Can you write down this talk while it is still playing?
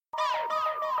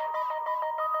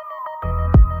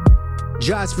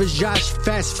Josh for Josh,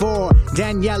 fast forward.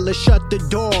 Daniela, shut the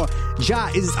door. Ja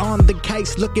is on the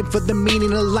case, looking for the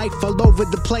meaning of life all over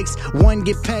the place. 1,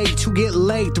 get paid, 2, get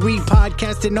laid. 3,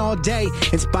 podcasting all day.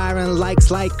 Inspiring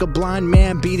likes like a blind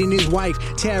man beating his wife.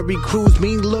 Terry Crews,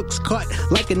 mean looks cut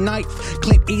like a knife.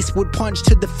 Clint Eastwood punch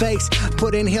to the face.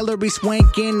 Putting Hillary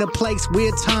Swank in the place.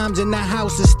 Weird times in the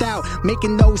house of stout.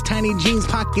 Making those tiny jeans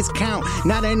pockets count.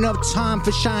 Not enough time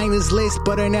for Shiner's list,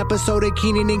 but an episode of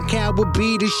Keenan and Cal would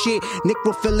be the shit. Nick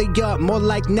will fill it up, more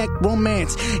like neck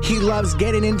romance. He loves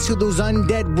getting into those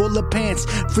undead roller pants.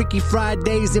 Freaky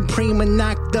Fridays and Prima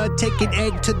Nocta, taking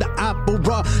egg to the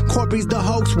opera. Corby's the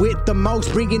host with the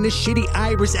most, bringing the shitty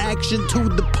Irish action to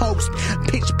the post.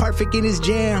 Pitch perfect in his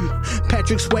jam.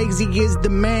 Patrick Swayze is the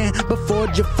man. Before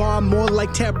Jafar, more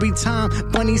like Terry Time.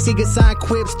 Bunny singing side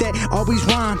quips that always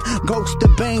rhyme. Ghost the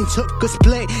Bang took a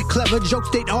split. Clever jokes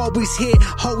that always hit.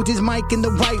 Hold his mic in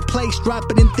the right place. Drop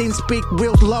it in thin, speak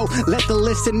real low. Let the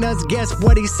listeners guess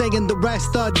what he's saying the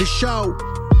rest of the show.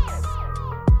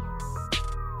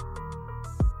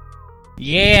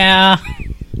 Yeah.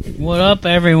 What up,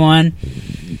 everyone?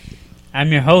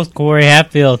 I'm your host, Corey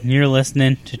Hatfield, and you're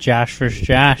listening to Josh vs.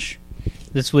 Josh.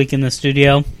 This week in the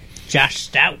studio, Josh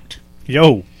Stout.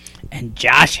 Yo. And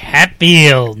Josh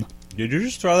Hatfield. Did you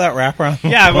just throw that wrapper on?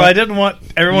 Yeah, well, I didn't want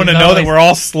everyone to know that we're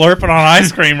all slurping on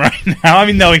ice cream right now. I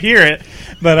mean, they'll hear it,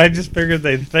 but I just figured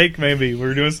they'd think maybe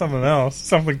we're doing something else,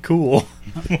 something cool.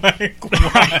 Like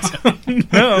what?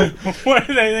 No, What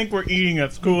do they think we're eating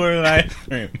that's cooler than ice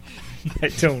cream? I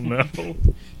don't know.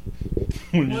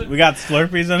 We got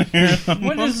Slurpees in here.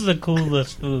 What is the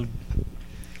coolest food?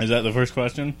 Is that the first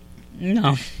question?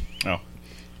 No. Oh.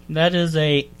 That is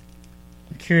a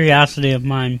curiosity of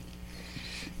mine.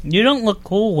 You don't look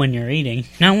cool when you're eating.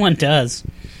 No one does.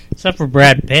 Except for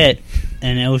Brad Pitt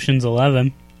in Ocean's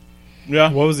 11.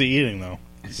 Yeah. What was he eating, though?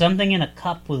 Something in a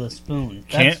cup with a spoon.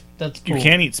 That's cool. You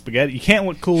can't eat spaghetti. You can't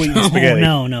look cool eating Oh, spaghetti.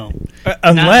 no. Not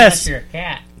Unless, you're a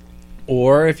cat.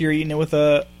 or if you're eating it with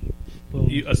a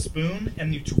spoon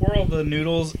and you twirl the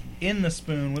noodles in the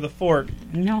spoon with a fork,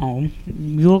 No.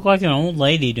 You look like an old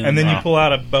lady doing and then that. you pull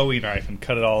out a Bowie knife and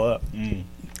cut it all up. Mm.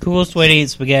 Coolest way to eat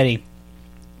spaghetti.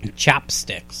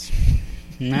 Chopsticks.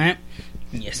 Alright?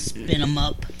 You spin them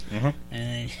up, Uh-huh.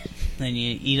 and then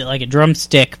you eat it like a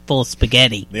drumstick full of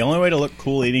spaghetti. The only way to look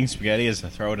cool eating spaghetti is to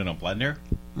throw it in a blender,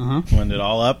 Uh-huh. blend it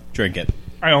all up, drink it.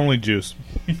 I only juice.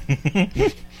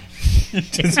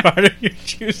 It's part of your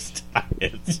juice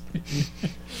diet.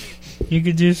 You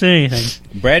could juice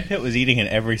anything. Brad Pitt was eating in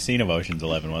every scene of Ocean's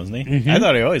 11, wasn't he? Mhm. I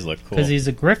thought he always looked cool. Because he's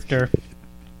a grifter.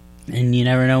 And you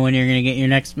never know when you're going to get your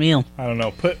next meal. I don't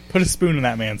know. Put a spoon in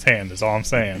that man's hand is all I'm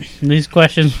saying. These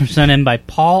questions were sent in by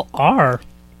Paul R.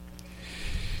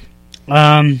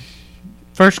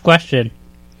 First question.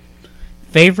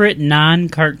 Favorite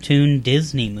non-cartoon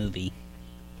Disney movie?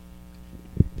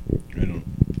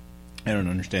 I don't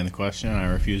understand the question, and I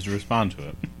refuse to respond to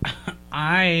it.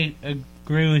 I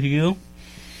agree with you.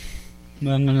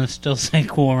 But I'm going to still say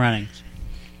Cool Runnings.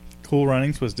 Cool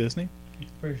Runnings was Disney?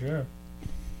 For sure.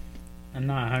 I'm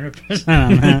not 100%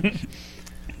 on that.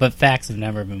 But facts have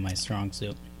never been my strong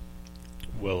suit.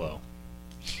 Willow.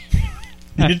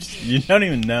 You don't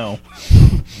even know.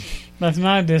 That's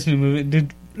not a Disney movie.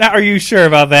 Now, are you sure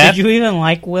about that? Did you even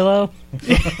like Willow?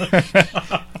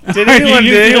 Did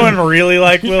anyone really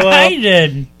like Willow? I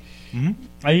did. Hmm?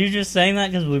 Are you just saying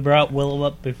that because we brought Willow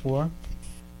up before?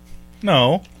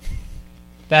 No.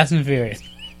 Fast and Furious.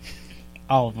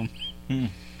 All of them.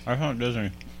 I thought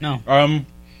Disney. No.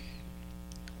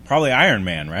 Probably Iron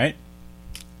Man, right?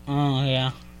 Oh,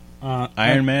 yeah.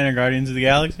 Iron Man and Guardians of the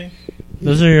Galaxy?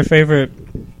 Those are your favorite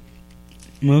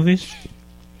movies?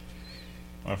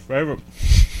 My favorite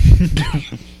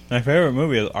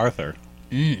movie is Arthur.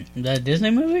 That a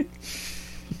Disney movie?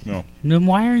 No. Then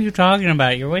why are you talking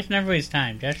about it? You're wasting everybody's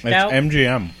time. Josh It's Stout?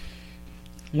 MGM.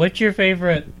 What's your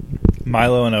favorite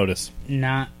Milo and Otis.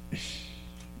 not...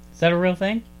 Is that a real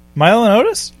thing? Milo and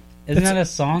Otis? Isn't that a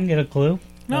song? Get a clue?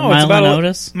 No, Milo it's about and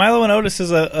Otis? Milo and Otis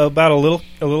is about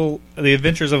the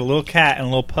adventures of a little cat and a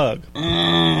little pug.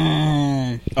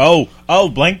 Oh,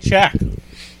 Blank Check.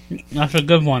 That's a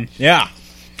good one. Yeah.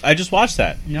 I just watched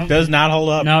that. Nope. Does not hold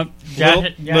up. No, Little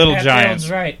Hatfield's Giants.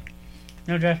 right.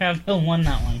 No, Josh Hatfield won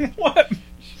that one. What?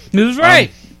 He was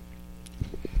right.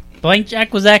 Blank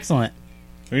Check was excellent.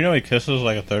 You know he kisses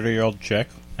like a 30-year-old chick?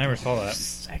 I never saw that.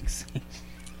 Sexy.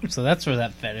 So that's where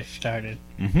that fetish started.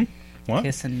 Mm-hmm. What?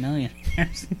 Kissing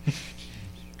millionaires.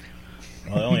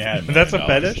 Well, they only had That's a $1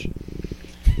 million. fetish?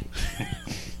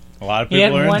 A lot of He had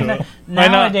people are into one. it.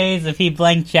 Nowadays, if he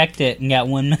blank checked it and got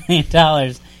 $1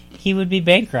 million, he would be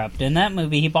bankrupt. In that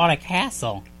movie, he bought a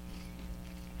castle.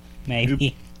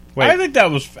 maybe. Wait.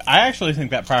 I actually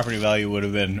think that property value would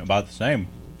have been about the same.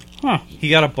 Huh. He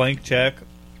got a blank check,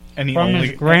 and he From only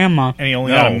his grandma. and he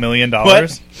only No. got $1 million.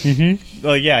 Mm-hmm.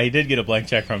 Well, yeah, he did get a blank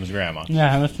check from his grandma.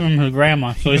 Yeah, that's from his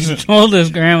grandma. So he stole his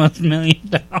grandma's $1 million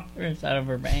out of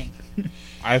her bank.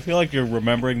 I feel like you're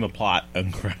remembering the plot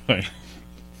incorrectly.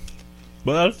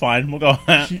 But that's fine. We'll go with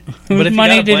that. Whose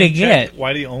money did he get?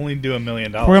 Why did he only do $1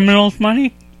 million? Criminals'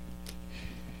 money?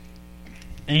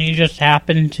 And you just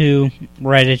happened to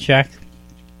write a check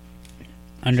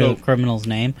under So- the criminal's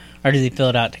name? Or does he fill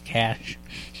it out to cash?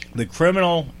 The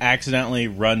criminal accidentally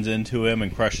runs into him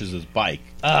and crushes his bike.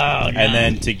 Oh, no. And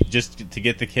then to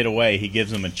get the kid away, he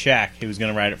gives him a check. He was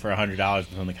going to write it for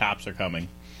 $100 when the cops are coming.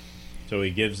 So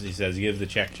he says, give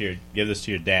this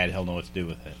to your dad. He'll know what to do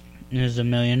with it. It was $1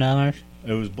 million?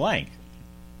 It was blank.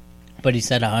 But he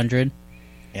said 100.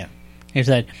 Yeah. He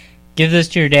said, "Give this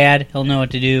to your dad. He'll know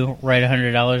what to do. Write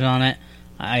 $100 on it.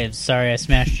 I am sorry I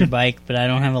smashed your bike, but I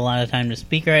don't have a lot of time to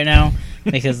speak right now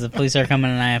because the police are coming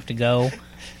and I have to go.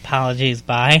 Apologies.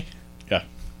 Bye." Yeah.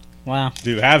 Wow.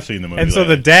 You have seen the movie. And so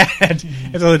the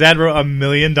dad wrote $1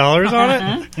 million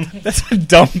on it. That's a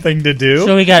dumb thing to do.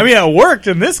 So we got- I mean, it worked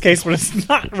in this case, but it's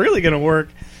not really going to work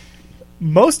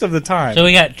most of the time. So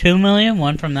we got $2 million,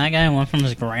 one from that guy and one from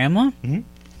his grandma? Mhm.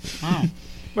 Wow.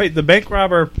 Wait, the bank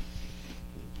robber.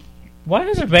 Why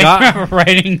is a bank Got- robber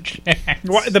writing checks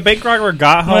The bank robber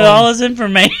got home. with all his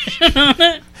information on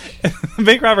it? The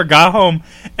bank robber got home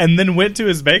and then went to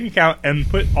his bank account and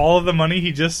put all of the money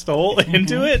he just stole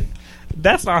into it.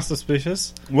 That's not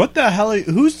suspicious. what the hell?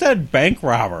 Who said bank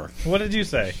robber? What did you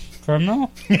say?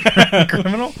 Criminal?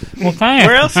 Criminal? What kind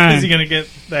Where of else crime? is he going to get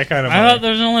that kind of I money? thought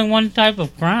there's only one type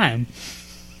of crime.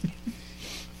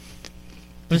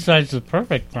 Besides the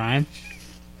perfect crime.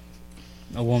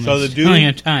 A woman So the dude- stealing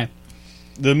a time.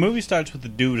 The movie starts with the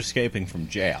dude escaping from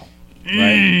jail.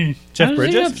 Right? Jeff How does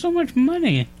he Bridges? have so much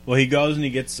money? Well, he goes and he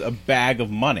gets a bag of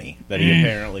money that he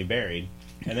apparently buried.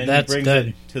 And then That's he brings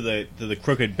good. it to the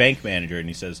crooked bank manager and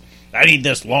he says, "I need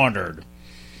this laundered."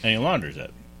 And he launders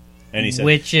it. And he says,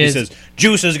 Which is- he says,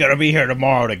 "Juice is going to be here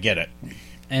tomorrow to get it."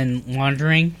 And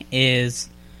laundering is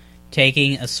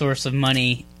taking a source of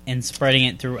money and spreading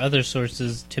it through other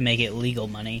sources to make it legal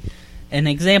money. An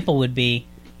example would be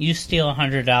you steal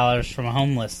 $100 from a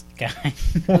homeless guy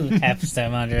who happens to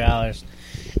have $100,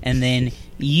 and then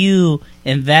you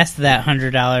invest that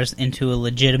 $100 into a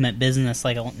legitimate business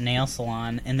like a nail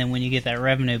salon, and then when you get that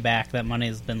revenue back, that money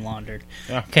has been laundered.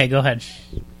 Yeah. Okay, go ahead.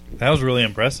 That was really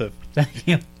impressive. Thank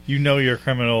you. You know your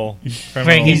criminal.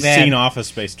 Breaking He's Bad. seen Office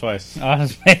Space twice.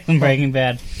 Office Space and Breaking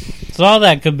Bad. So all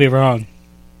that could be wrong.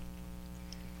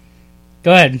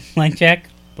 Go ahead, blank check.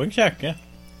 Blank check, yeah.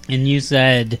 And you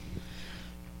said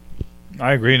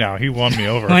I agree now. He won me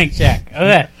over. blank check.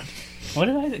 Okay. What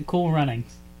did I say? Cool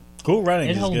Runnings. Cool running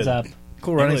It is holds good. up.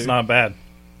 Cool Running's not bad.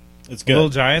 It's good. Little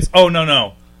Giants? Oh,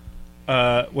 no.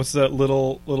 What's the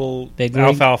little Big League?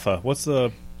 alfalfa? What's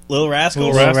the... Little Rascals.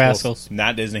 Little Little Rascals. Rascals.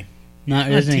 Not Disney. Not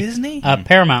Disney. Disney?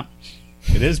 Paramount.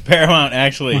 It is Paramount,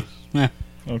 actually.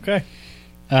 Okay.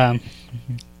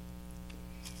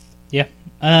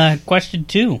 Yeah. Question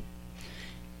 2.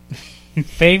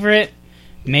 Favorite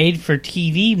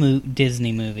made-for-TV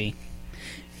Disney movie.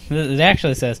 It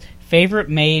actually says, favorite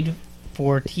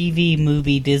made-for-TV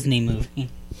movie Disney movie.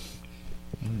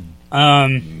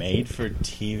 Made for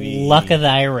TV. Luck of the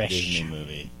Irish. Disney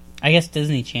movie. I guess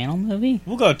Disney Channel movie?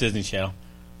 We'll go with Disney Channel.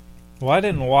 Well, I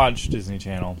didn't watch Disney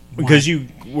Channel. Because you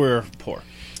were poor.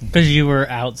 Because you were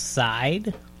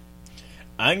outside?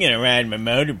 I'm going to ride my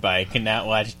motorbike and not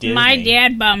watch Disney. My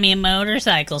dad bought me a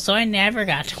motorcycle, so I never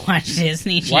got to watch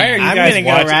Disney Channel. Why are you I'm guys gonna go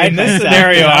watching? ride In this myself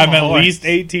scenario, because I'm I'm a at horse. least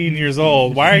 18 years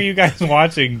old. Why are you guys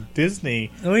watching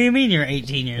Disney? What do you mean you're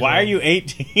 18 years old? Why are you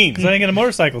 18? Because I didn't get a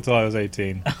motorcycle till I was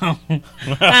 18.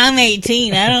 I'm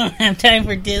 18. I don't have time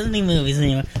for Disney movies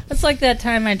anymore. That's like that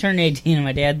time I turned 18 and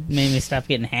my dad made me stop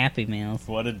getting Happy Meals.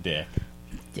 What a dick.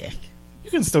 Dick. You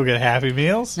can still get Happy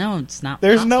Meals. No, it's not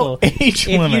There's possible. no age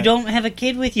If limit. you don't have a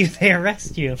kid with you, they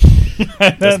arrest you.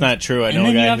 That's not true. I And know a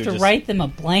then guy you have who to just... write them a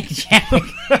blank check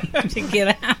to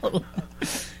get out.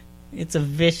 It's a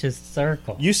vicious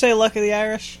circle. You say Luck of the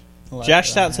Irish? Luck Josh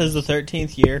of Stout the says the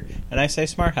 13th year, and I say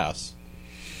Smart House.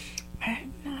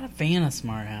 I'm not a fan of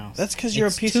Smart House. That's 'cause you're a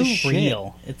It's piece too of shit.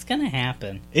 real. It's gonna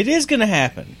happen. It is going to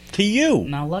happen. To you.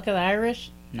 Now, Luck of the Irish,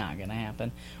 not gonna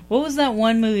happen. What was that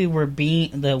one movie where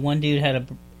the one dude had a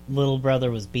little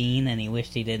brother was Bean, and he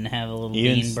wished he didn't have a little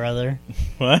Ian's- Bean brother?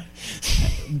 What?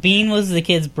 Bean was the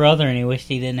kid's brother, and he wished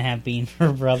he didn't have Bean for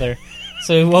a brother.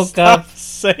 So he woke up. Stop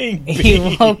saying He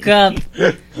beans. woke up.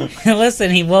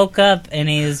 Listen, he woke up, and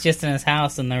he was just in his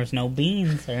house, and there was no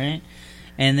beans, right?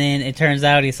 And then it turns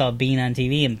out he saw Bean on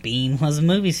TV, and Bean was a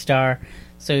movie star.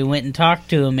 So he went and talked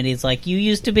to him, and he's like, "You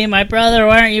used to be my brother.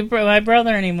 Why aren't you my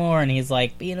brother anymore?" And he's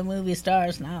like, "Being a movie star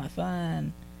is not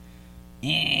fun."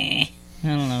 I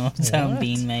don't know what sound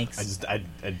Bean makes.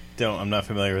 I'm not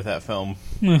familiar with that film.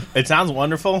 It sounds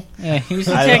wonderful. Yeah, you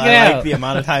should check it I out. like the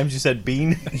amount of times you said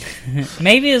Bean.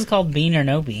 Maybe it's called Bean or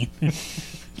No Bean.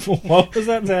 What was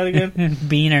that again?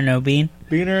 Bean or No Bean?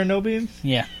 Bean or no bean?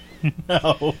 Yeah.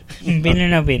 No. Bean or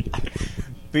No Bean?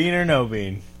 Bean or no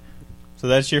bean. So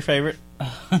that's your favorite?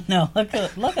 No, look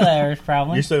at the Irish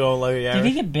problem. You're still going to look at the Did Irish?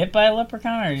 he get bit by a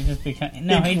leprechaun, or he just become?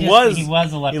 No, he was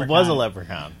was a leprechaun. He was a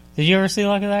leprechaun. Did you ever see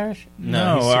Luck of the Irish?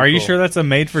 No, he's so Are you cool. sure that's a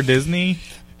made for Disney?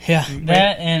 Yeah,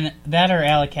 that or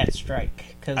Alley Cat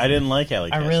Strike. Cause I didn't like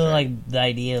Alley I Cat really Strike. like the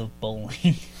idea of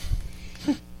bowling.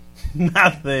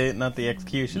 not the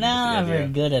execution. No, but the I'm not very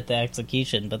idea. good at the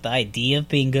execution, but the idea of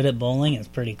being good at bowling is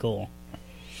pretty cool.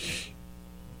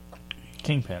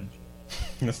 Kingpin.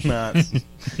 It's not.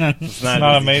 no, It's not,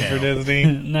 Not a Disney made for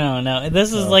Channel. Disney.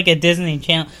 This is like a Disney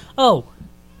Channel. Oh,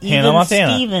 Hannah Even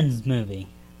Montana. Stevens movie.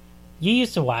 You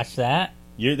used to watch that.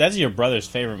 That's your brother's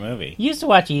favorite movie. You used to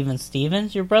watch Even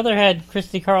Stevens. Your brother had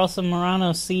Christy Carlson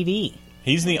Morano's CD.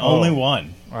 He's the only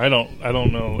one. I don't know. I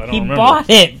don't He remember. bought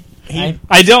it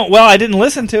I don't. Well, I didn't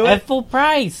listen to at it. full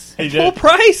price. He Full did.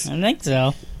 price. I think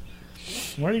so.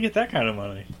 Where do you get that kind of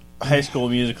money? High School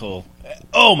Musical.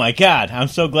 Oh my God! I'm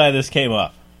so glad this came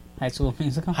up. High School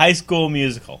Musical. High School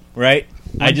Musical, right?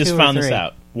 I One, just two, or found this three?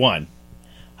 out. One,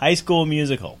 High School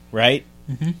Musical, right?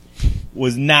 Mm-hmm.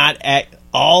 Was not at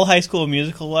all. High School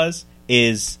Musical was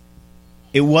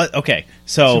okay.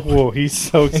 So Whoa, he's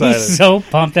so excited. He's so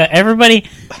pumped up. Everybody,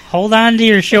 hold on to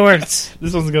your shorts.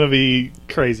 This one's gonna be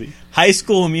crazy. High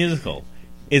School Musical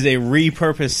is a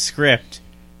repurposed script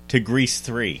to Grease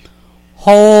 3.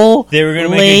 Holy. They were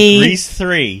going to make a Grease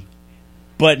 3,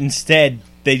 but instead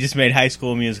they just made High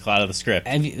School Musical out of the script.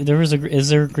 Is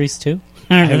there Grease 2?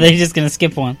 Or are they just going to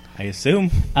skip one? I assume.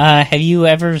 Have you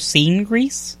ever seen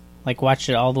Grease? Like, watched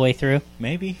it all the way through?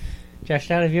 Maybe. Josh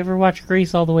Dowd, have you ever watched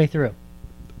Grease all the way through?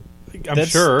 I'm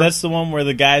sure. That's the one where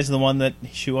the guy's the one that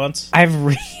she wants.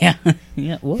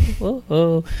 Yeah.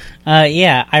 Whoa.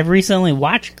 Yeah, I've recently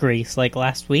watched Grease, like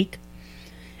last week.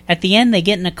 At the end, they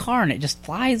get in a car and it just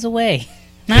flies away.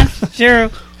 Not sure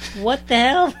what the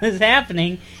hell is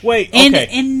happening. Wait, okay.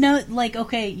 And no, like,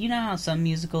 okay, you know how some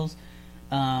musicals,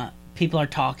 people are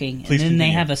talking, Please and then they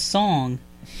continue. have a song.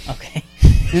 Okay.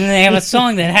 And then they have a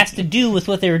song that has to do with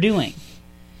what they were doing.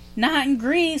 Not in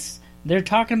Grease. They're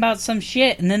talking about some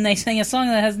shit, and then they sing a song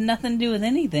that has nothing to do with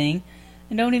anything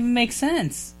and don't even make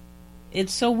sense.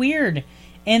 It's so weird.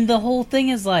 And the whole thing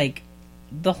is like,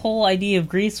 the whole idea of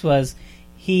Grease was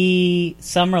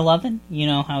summer lovin'. You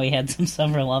know how he had some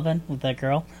summer lovin' with that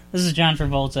girl? This is John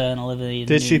Travolta and Olivia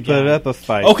Did she Newton-John. put up a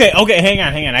fight? Okay, hang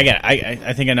on. I get it.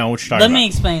 I think I know what you're talking Let about. me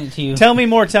explain it to you. Tell me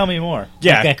more. Tell me more.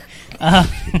 Yeah.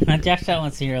 Okay. Josh Dowd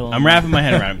wants to hear a little I'm more. wrapping my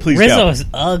head around it. Please Rizzo go. is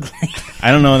ugly.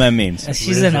 I don't know what that means.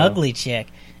 She's an Rizzo. ugly chick.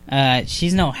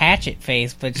 She's no hatchet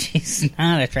face, but she's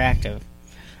not attractive.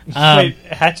 Wait,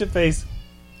 Hatchet Face.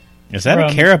 Is that from-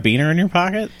 a carabiner in your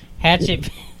pocket? Hatchet.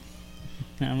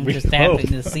 I'm We just happy hope.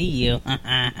 to see you.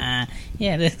 Yeah,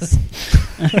 it is.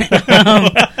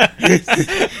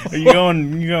 Are you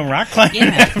going rock climbing? Yeah,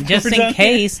 after just we're in done?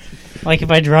 case. Like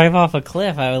if I drive off a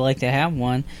cliff, I would like to have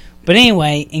one. But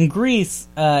anyway, in Greece,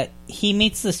 he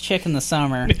meets this chick in the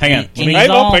summer. Hang on. and Let me he's Drive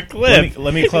all- off a cliff.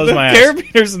 Let me close the my eyes.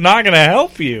 carabiner's not going to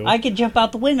help you. I could jump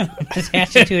out the window and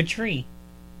attach it to a tree.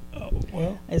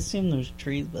 well, I assume there's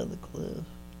trees by the cliff.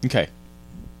 Okay.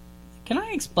 Can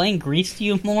I explain Greece to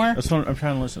you more? That's what I'm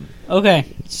trying to listen. Okay,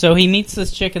 so he meets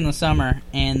this chick in the summer,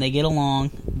 and they get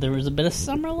along. There was a bit of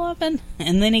summer loving,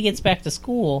 and then he gets back to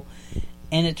school,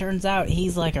 and it turns out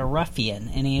he's like a ruffian,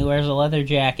 and he wears a leather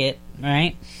jacket,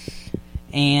 right?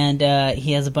 And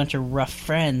he has a bunch of rough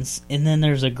friends, and then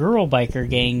there's a girl biker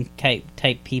gang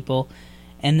type people,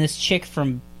 and this chick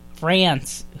from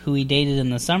France who he dated in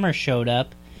the summer showed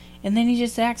up, and then he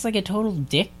just acts like a total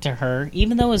dick to her,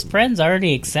 even though his friends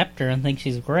already accept her and think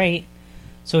she's great.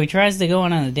 So he tries to go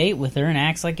on a date with her and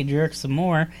acts like a jerk some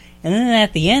more. And then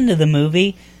at the end of the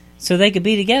movie, so they could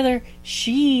be together,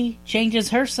 she changes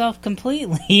herself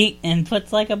completely and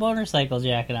puts like a motorcycle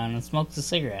jacket on and smokes a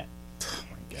cigarette. Oh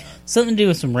my God. Something to do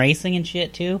with some racing and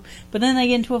shit too. But then they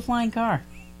get into a flying car.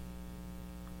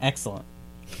 Excellent.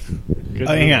 good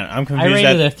Hang on. I'm I confused.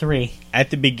 rated it a 3.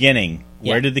 At the beginning,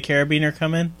 Yeah. where did the carabiner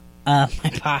come in? My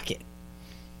pocket.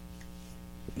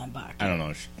 My pocket. I don't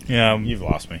know. Yeah, You've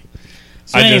lost me.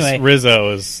 So I anyway,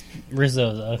 Rizzo is.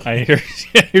 Rizzo's ugly. I hear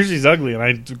she's ugly, and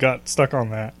I got stuck on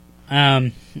that.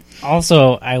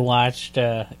 Also, I watched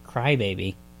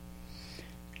Crybaby.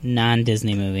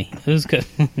 Non-Disney movie. It was good.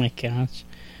 Oh my gosh.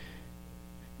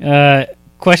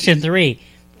 Question 3.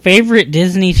 Favorite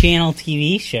Disney Channel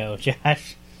TV show,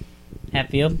 Josh?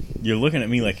 Hatfield? You're looking at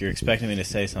me like you're expecting me to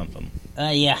say something.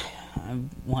 Yeah. I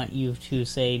want you to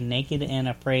say Naked and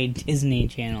Afraid Disney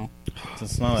Channel.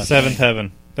 It's not a Seventh thing.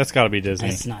 Heaven. That's got to be Disney.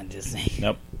 It's not Disney.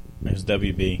 Nope. There's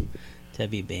WB.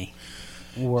 WB.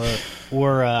 Or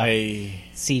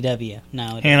CW.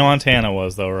 No, Hannah Montana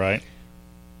was, though, right?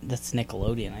 that's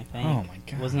Nickelodeon, I think. Oh, my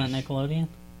God. Wasn't that Nickelodeon?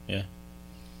 Yeah.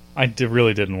 I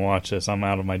really didn't watch this. I'm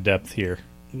out of my depth here.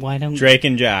 Why don't... Drake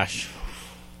and Josh.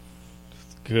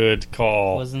 Good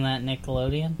call. Wasn't that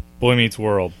Nickelodeon? Boy Meets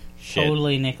World. Shit.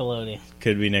 Totally Nickelodeon.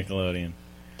 Could be Nickelodeon.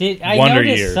 I Wonder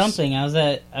noticed Years. something. I was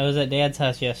at Dad's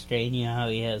house yesterday, and you know how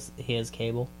he has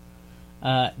cable.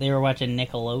 They were watching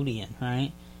Nickelodeon,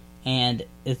 right? And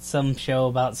it's some show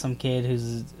about some kid who's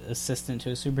an assistant to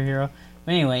a superhero.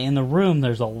 But anyway, in the room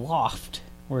there's a loft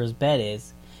where his bed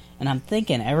is, and I'm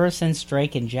thinking ever since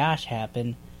Drake and Josh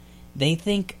happened, they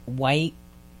think white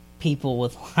people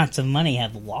with lots of money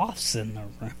have lofts in their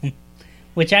room,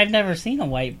 which I've never seen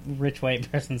a rich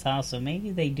white person's house, so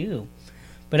maybe they do.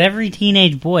 But every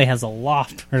teenage boy has a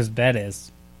loft where his bed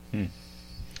is. I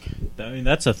mean,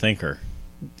 that's a thinker.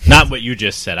 Not what you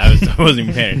just said. I wasn't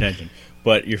even paying attention.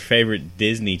 But your favorite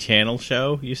Disney Channel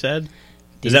show, you said?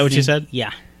 Is that what you said?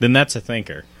 Yeah. Then that's a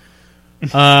thinker.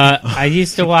 I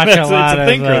used to watch a It's a lot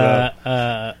thinker,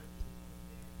 of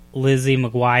Lizzie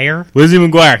McGuire Lizzie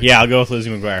McGuire. Yeah, I'll go with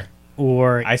Lizzie McGuire.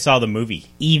 or I saw the movie.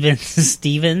 Even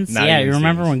Stevens. Not Yeah, Even you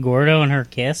remember Stevens. when Gordo and her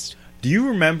kissed? Do you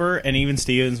remember and Even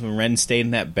Stevens when Ren stayed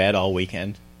in that bed all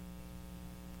weekend?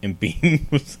 And Bean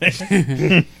was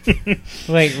there?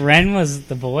 Wait, Ren was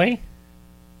the boy?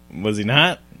 Was he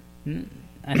not?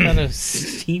 I thought it was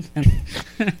Steven.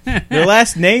 Their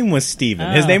last name was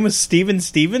Steven. His Oh. name was Steven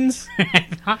Stevens?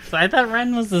 I thought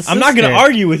Ren was the sister. I'm not going to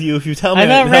argue with you if you tell me I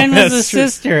thought Ren was the that's true.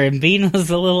 sister and Bean was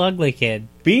the little ugly kid.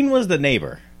 Bean was the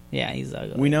neighbor. Yeah, he's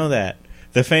ugly. We know that.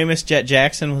 The famous Jet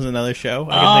Jackson was another show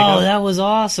I can Oh, think of. that was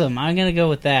awesome. I'm going to go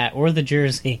with that. Or the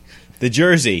Jersey. The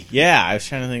Jersey. Yeah, I was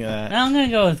trying to think of No, that. I'm going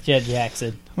to go with Jet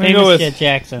Jackson. I'm gonna Famous go with- Jet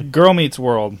Jackson. Girl Meets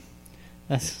World.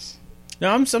 That's... No,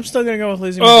 I'm still going to go with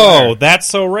Lizzie Oh, McGuire. That's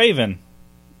So Raven.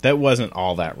 That wasn't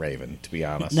all that Raven, to be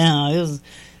honest. No, it was.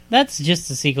 That's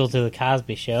just a sequel to the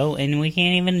Cosby Show, and we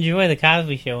can't even enjoy the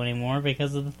Cosby Show anymore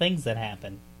because of the things that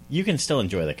happened. You can still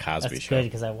enjoy the Cosby That's Show. good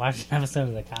because I watched an episode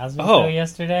of the Cosby Oh. Show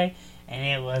yesterday, and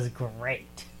it was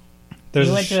great. There's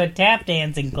He a went to a tap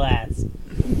dancing class.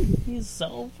 He's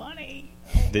so funny.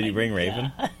 Did he bring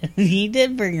Raven? He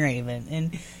did bring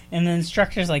Raven, and the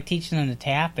instructor's like teaching him to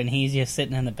tap, and he's just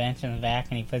sitting on the bench in the back,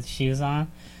 and he puts shoes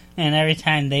on. And every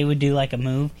time they would do like a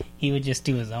move, he would just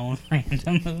do his own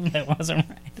random move that wasn't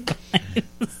right. It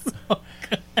was so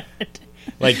good.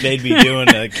 Like they'd be doing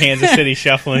a Kansas City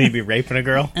shuffle and he'd be raping a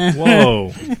girl?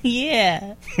 Whoa.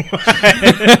 Yeah.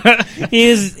 he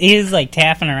was like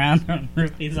tapping around on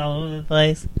roofies all over the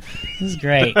place. It was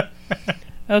great.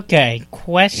 Okay,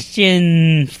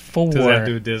 question 4. Does that have to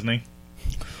do with Disney?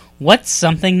 What's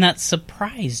something that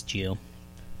surprised you?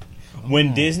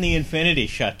 When Disney Infinity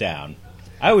shut down,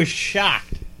 I was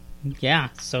shocked. Yeah,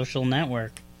 Social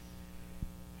Network.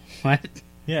 What?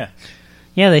 Yeah.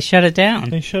 Yeah, they shut it down.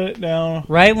 They shut it down.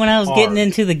 Right when I was getting Hard.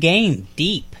 into the game,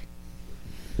 deep.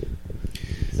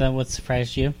 Is that what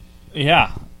surprised you?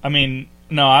 Yeah. I mean,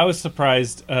 no, I was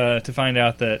surprised to find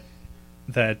out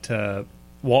that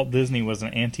Walt Disney was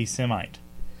an anti-Semite.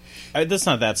 That's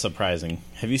not that surprising.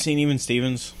 Have you seen Even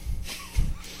Stevens?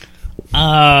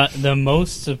 The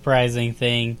most surprising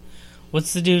thing...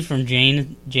 What's the dude from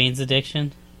Jane's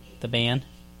Addiction? The band?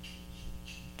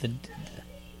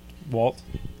 Walt?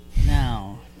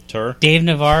 No. Tur? Dave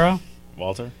Navarro?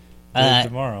 Walter?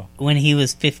 Tomorrow. When he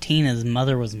was 15, his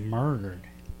mother was murdered.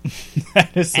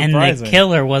 That is And surprising. the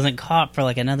killer wasn't caught for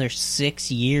like another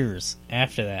 6 years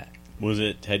after that. Was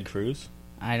it Ted Cruz?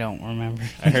 I don't remember.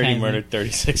 I heard he murdered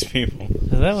 36 people.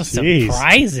 That was Jeez.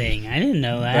 surprising. I didn't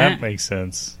know that. That makes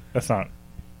sense. That's not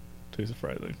too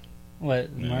surprising.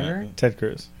 What, murder? Ted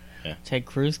Cruz. Ted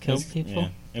Cruz killed people? Yeah,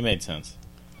 it made sense.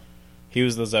 He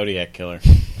was the Zodiac killer.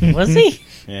 Was he?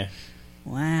 Yeah.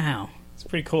 Wow. It's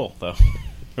pretty cool, though,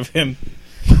 of him.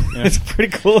 Yeah. It's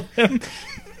pretty cool of him.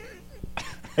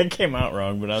 It came out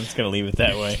wrong, but I'm just going to leave it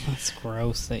that way. That's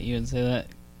gross that you would say that.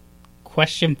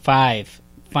 Question 5.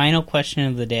 Final question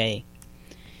of the day.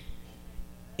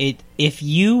 If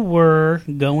you were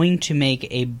going to make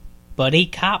a buddy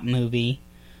cop movie,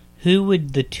 who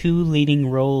would the 2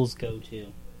 leading roles go to?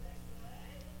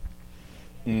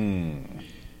 You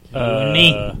and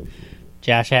me.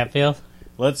 Josh Hatfield.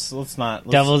 Let's not.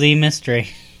 Double D mystery.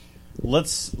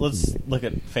 Let's look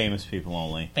at famous people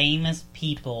only. Famous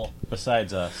people.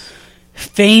 Besides us.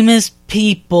 Famous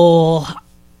people.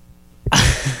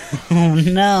 Oh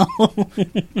no.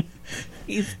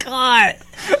 He's caught.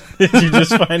 Did you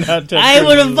just find out? Ted I Cruz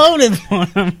would have is- voted for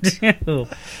him too.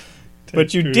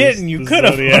 But you Cruz, didn't. You the could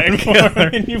have Zodiac voted for Killer.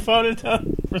 him, and you voted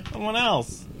for someone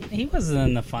else. He wasn't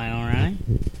in the final, right?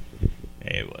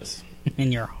 Hey, it was.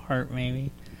 In your heart,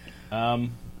 maybe.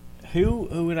 Who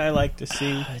would I like to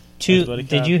see? Two. as Buddy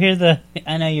Did Cop? you hear the?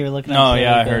 I know you were looking. No, up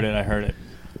yeah, I heard it. I heard it.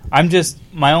 I'm just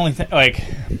my only thing. Like,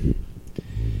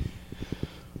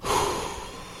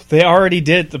 they already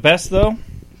did the best though.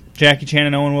 Jackie Chan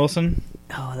and Owen Wilson.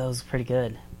 Oh, that was pretty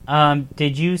good.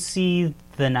 Did you see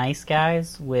The Nice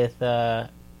Guys with Yeah,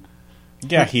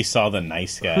 he saw The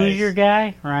Nice Guys. who's your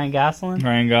guy? Ryan Gosling?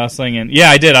 Ryan Gosling and yeah,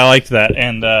 I did. I liked that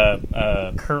and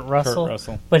Kurt Russell. Kurt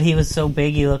Russell. But he was so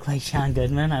big he looked like Sean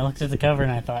Goodman. I looked at the cover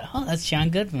and I thought, oh, that's Sean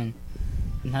Goodman.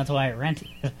 And that's why I rented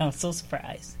it. I was so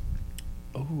surprised.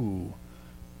 Ooh,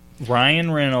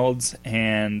 Ryan Reynolds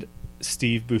and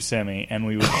Steve Buscemi, and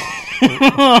we would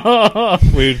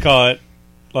call it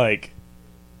like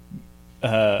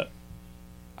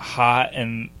hot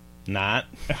and Not.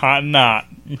 not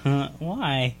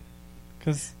Why?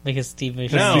 because Because Steve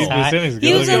Buscemi's No. Steve hot. Buscemi's a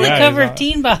He was good-looking on the guy. cover He's of not-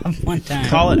 Teen Bob one time.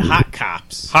 Call it Hot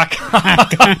Cops. hot.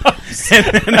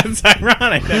 And it's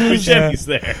ironic that Buscemi's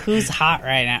there. Who's hot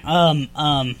right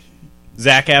now?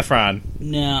 Zac Efron.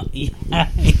 No, yeah,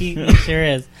 he sure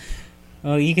is.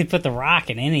 Well, you could put The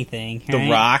Rock in anything. The right?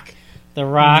 Rock. The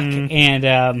Rock,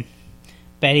 and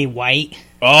Betty White,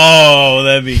 Oh,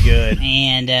 that'd be good.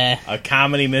 and A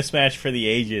comedy mismatch for the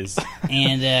ages.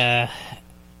 and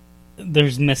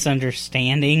there's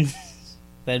Misunderstandings.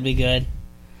 That'd be good.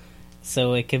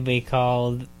 So it could be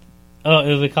called. Oh,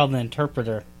 it would be called The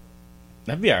Interpreter.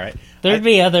 That'd be all right. There'd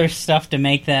be other stuff to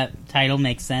make that title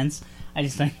make sense. I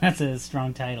just think that's a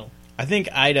strong title. I think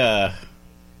Ida.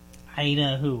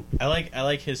 Who? I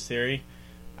like his theory.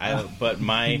 But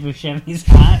my Buscemi's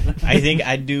hot. I think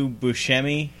I'd do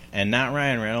Buscemi and not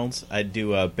Ryan Reynolds. I'd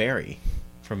do Barry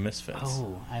from Misfits.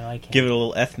 Oh, I like him. Give it a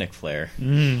little ethnic flair.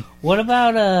 What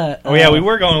about Oh yeah, we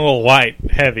were going a little white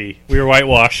heavy. We were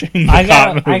whitewashing. The I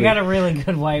cop got movie. a really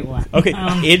good white one. Okay,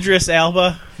 Idris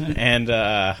Elba and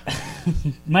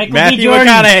Michael B. Matthew Jordan.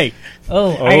 McConaughey.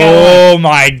 Oh, I got Oh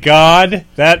my god,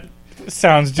 that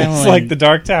sounds just Ellen. like the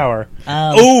Dark Tower.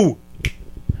 one. Ooh,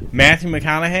 Matthew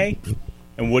McConaughey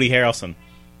and Woody Harrelson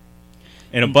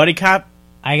in a buddy cop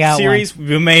I got series one. would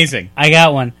be amazing. I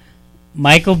got one.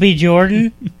 Michael B.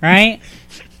 Jordan, right?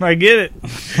 I get it.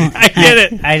 I get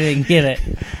it. I didn't get it.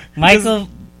 Michael.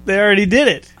 They already did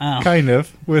it, Oh. kind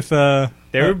of, with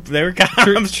They were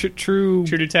cops. True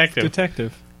True Detective.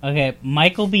 Detective. Okay,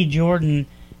 Michael B. Jordan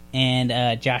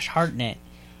and Josh Hartnett,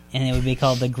 and it would be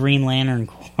called the Green Lantern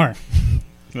Corps.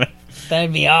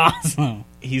 That'd be awesome.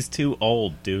 He's too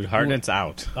old, dude. Hartnett's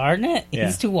out. Hartnett? Yeah.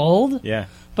 He's too old? Yeah.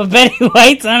 But Betty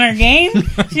White's on her game?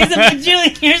 She's a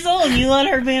bajillion years old. You let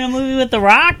her be in a movie with The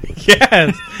Rock?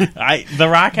 Yes. The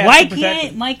Rock has Why to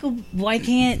protect can't why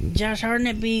can't Josh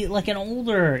Hartnett be like an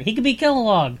older? He could be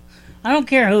Kellogg. I don't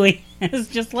care who he is.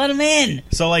 Just let him in.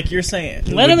 So, like you're saying,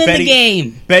 Let with him in the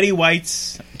game. Betty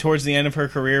White's towards the end of her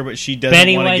career, but she doesn't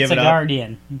Betty want to White's give a it up.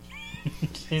 guardian.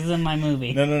 She's in my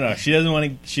movie. No. She doesn't want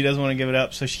to. She doesn't want to give it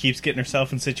up, so she keeps getting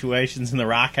herself in situations, and The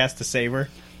Rock has to save her.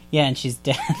 Yeah, and she's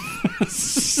dead. and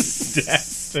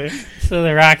So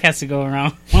The Rock has to go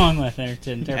along with her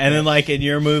to interpret. then, like in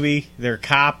your movie, they're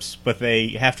cops, but they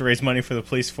have to raise money for the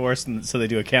police force, and so they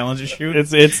do a calendar shoot.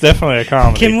 It's definitely a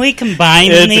comedy. Can we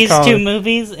combine It's a these comedy. two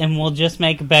movies and we'll just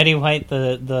make Betty White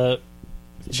the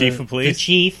Chief of police. the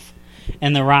chief,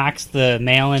 and The Rock's the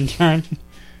male intern?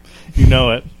 You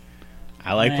know it.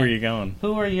 I like where you're going.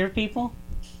 Who are your people?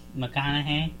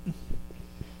 McConaughey.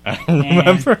 I don't And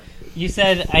remember. You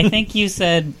said, I think you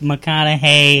said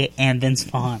McConaughey and Vince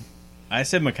Vaughn. I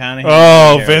said McConaughey.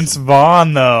 Oh, and Vince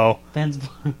Vaughn, though. Vince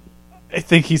Vaughn. I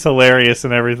think he's hilarious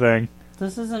and everything.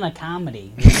 This isn't a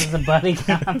comedy. This is a buddy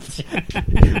cop show.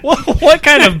 What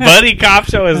kind of buddy cop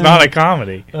show is not a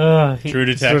comedy? Ugh, True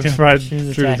Detective. It's my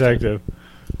True True Detective. Detective.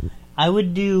 I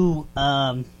would do.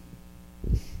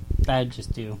 I'd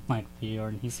just do Michael B.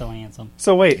 Jordan. He's so handsome.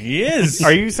 So wait, He is.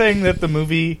 are you saying that the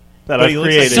movie that But I he looks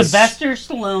like created? Sylvester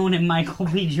Stallone and Michael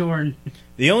B. Jordan.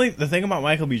 The thing about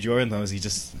Michael B. Jordan though is he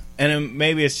just, and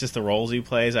maybe it's just the roles he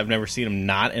plays. I've never seen him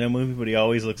not in a movie, but he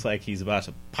always looks like he's about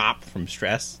to pop from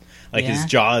stress. Like Yeah. his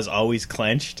jaw is always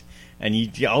clenched, and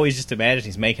you always just imagine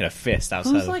he's making a fist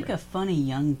outside. Who's of the like frame. a funny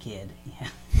young kid? Yeah.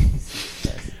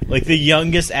 Like the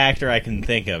youngest actor I can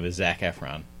think of is Zac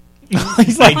Efron.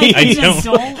 He's like, He's I don't-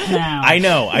 adult now. I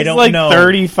know. I he's don't like know.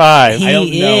 35. He I don't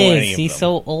know is. any of He's them.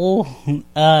 so old.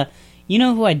 You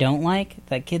know who I don't like?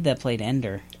 That kid that played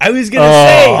Ender. I was gonna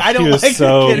say I he don't was like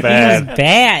so that kid. bad. He was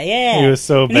bad, yeah. He was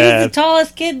so And he was bad. the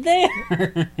tallest kid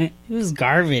there. He was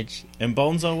garbage. And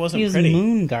Bonzo wasn't He was pretty.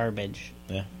 moon garbage.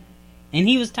 Yeah. And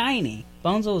he was tiny.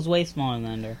 Bonzo was way smaller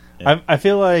than Ender. I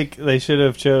feel like they should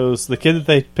have chose the kid that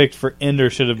they picked for Ender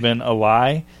should have been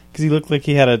Eli because he looked like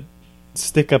he had a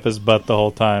stick up his butt the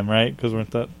whole time, right? Because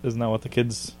isn't that what the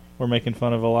kids were making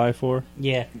fun of Eli for?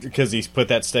 Yeah. Because he's put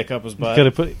that stick up his butt. Could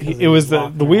have put. Because It he was was the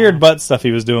walking weird around. butt stuff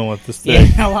he was doing with the stick.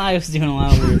 Yeah, Eli was doing a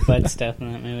lot of weird butt stuff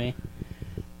in that movie.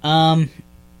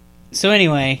 So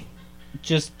anyway,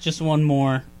 just one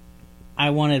more. I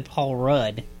wanted Paul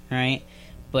Rudd, right?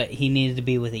 But he needed to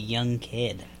be with a young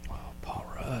kid. Paul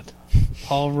Rudd.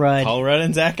 Paul Rudd Paul Rudd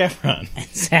and Zac Efron. and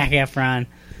Zac Efron,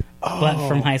 but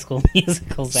from High School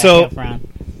Musical, Zac So- Efron.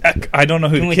 I don't know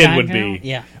who Can the we kid time would travel? be.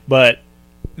 Yeah. But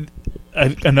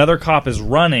another cop is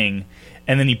running,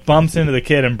 and then he bumps into the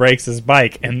kid and breaks his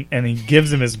bike, and he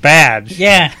gives him his badge.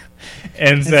 Yeah.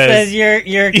 And It says, says you're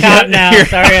a Yeah, cop now. you're-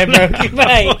 Sorry I broke your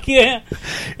bike. Yeah.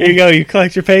 "Here you go. You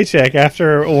collect your paycheck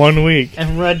after 1 week."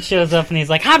 And Rudd shows up and he's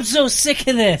like, I'm so sick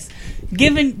of this.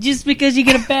 Just because you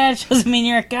get a badge doesn't mean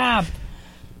you're a cop.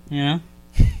 You know?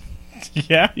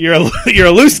 Yeah, you're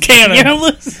a loose cannon. You're a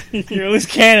loose. You're a loose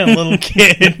cannon, little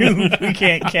kid who we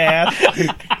can't cast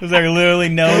because there are literally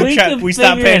no. We can We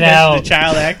stopped figure paying it attention out. to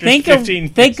child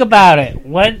actors. Think about it.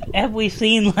 What have we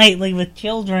seen lately with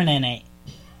children in it?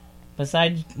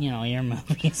 Besides, your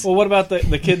movies. Well, what about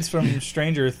the kids from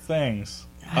Stranger Things?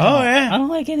 Oh I yeah, don't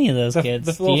like any of those kids.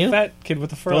 The Do little you? fat kid with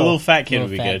the fur. the little fat kid Little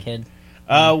would be fat good. kid.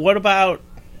 What about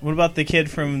the kid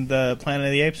from the Planet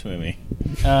of the Apes movie?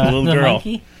 The little girl.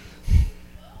 monkey?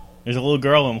 There's a little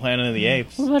girl in Planet of the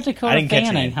Apes. What about I Dakota didn't catch her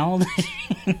Fanning? name. How old is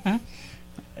she?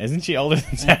 Isn't she older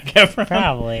than Zac Efron?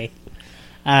 Probably.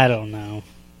 I don't know.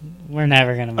 We're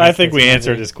never going to I think we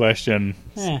answered his question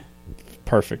Yeah.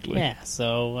 perfectly. Yeah,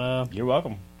 so You're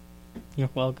welcome.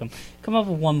 you're welcome. Come up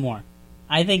with one more.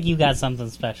 I think you got something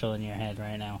special in your head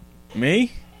right now.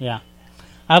 Me? Yeah.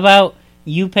 How about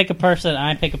you pick a person,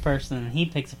 I pick a person, and he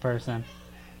picks a person,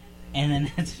 and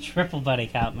then it's a triple buddy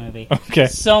cop movie. Okay.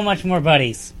 So much more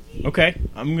buddies. Okay,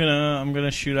 I'm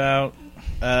gonna shoot out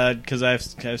because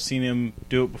I've seen him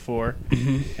do it before.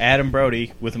 Adam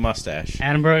Brody with a mustache.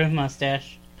 Adam Brody with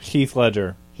mustache, Heath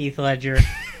Ledger. Heath Ledger,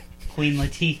 Queen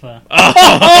Latifah,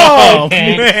 Oh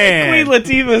Okay. man! Queen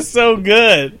Latifah is so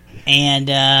good. and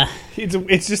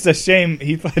It's just a shame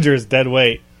Heath Ledger is dead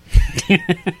weight.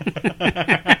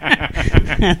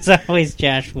 as always,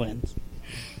 Josh wins.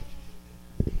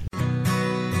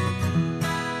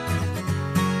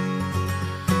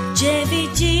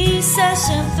 JVG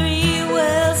session 3,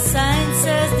 well, science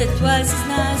says that twice is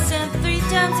nice and 3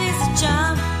 times is a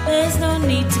charm. There's no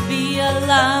need to be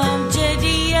alarmed.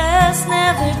 JDS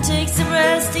never takes a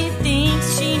rest. He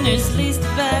thinks Sheener's least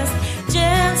best.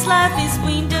 Jen's life is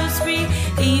Windows free,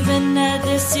 even at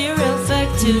the cereal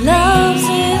factory. Loves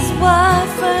his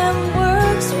wife and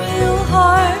works real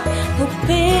hard,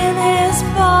 hoping his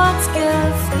boss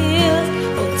got skills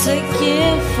will take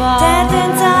it far. Dad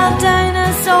ends up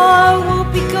dinosaur,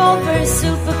 Whoopi Goldberg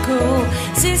super cool.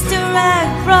 Sister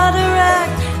Act, Brother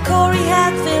Act, Corey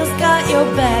Hatfield's got your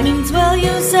back. Means well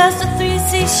used as the 3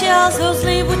 seashells. Those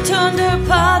leave would turn their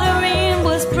pottery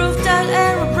was proof that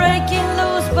error breaking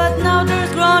loose. But now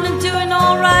there's grown and doing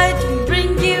alright.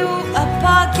 Bring you a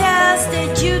podcast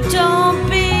that you don't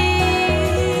be.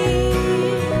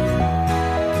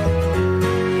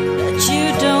 That you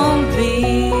don't be.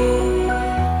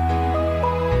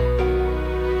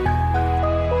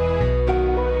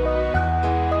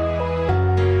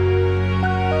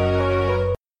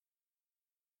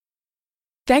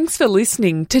 Thanks for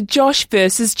listening to Josh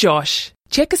versus Josh.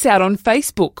 Check us out on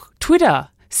Facebook, Twitter,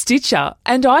 Stitcher,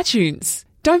 and iTunes.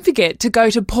 Don't forget to go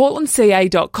to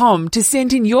portlandca.com to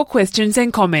send in your questions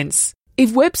and comments.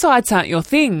 If websites aren't your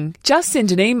thing, just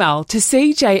send an email to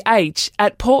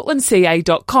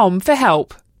cjh@portlandca.com for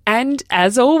help. And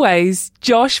as always,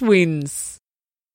 Josh wins.